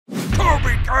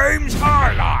TobyGames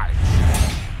highlights.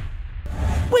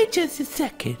 Wait just a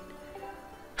second.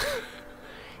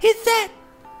 Is that...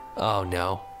 Oh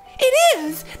no. It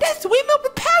is! That's the windmill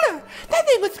propeller! That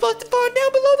thing was supposed to fall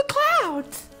down below the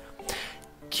clouds!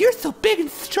 You're so big and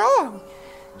strong!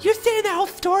 You're saying that whole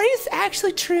story is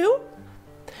actually true?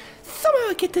 Somehow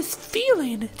I get this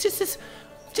feeling, just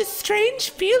strange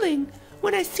feeling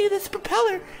when I see this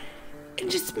propeller. It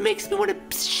just makes me want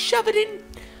to shove it in.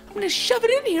 I'm gonna shove it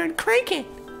in here and crank it.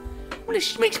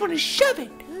 Makes me want to shove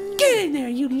it. Get in there,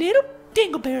 you little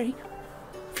dingleberry.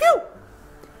 Phew!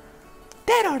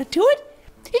 That ought to do it.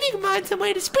 If you can find some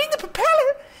way to spin the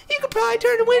propeller, you could probably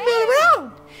turn the windmill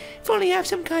around. If only you have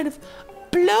some kind of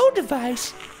blow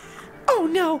device. Oh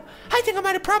no, I think I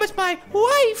might have promised my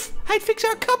wife I'd fix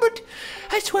our cupboard.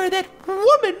 I swear that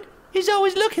woman is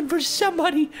always looking for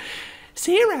somebody.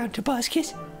 See you around,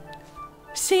 Tobuscus.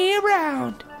 See you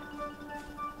around.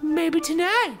 Maybe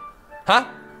tonight. Huh?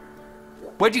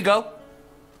 Where'd you go?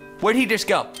 Where'd he just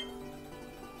go?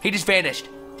 He just vanished.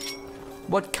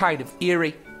 What kind of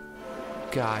eerie...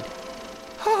 God.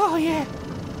 Oh yeah.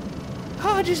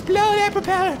 Oh, just blow that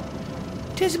propeller.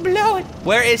 Just blow it.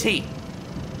 Where is he?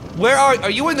 Where are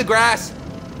you in the grass?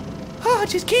 Oh,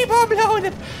 just keep on blowing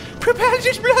the propeller.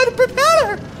 Just blow the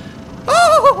propeller.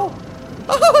 Oh!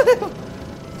 Oh!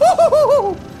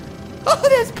 Oh! Oh,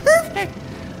 that's perfect.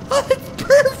 Oh, that's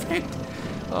perfect.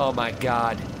 Oh my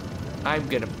God. I'm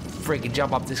gonna freaking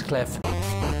jump off this cliff.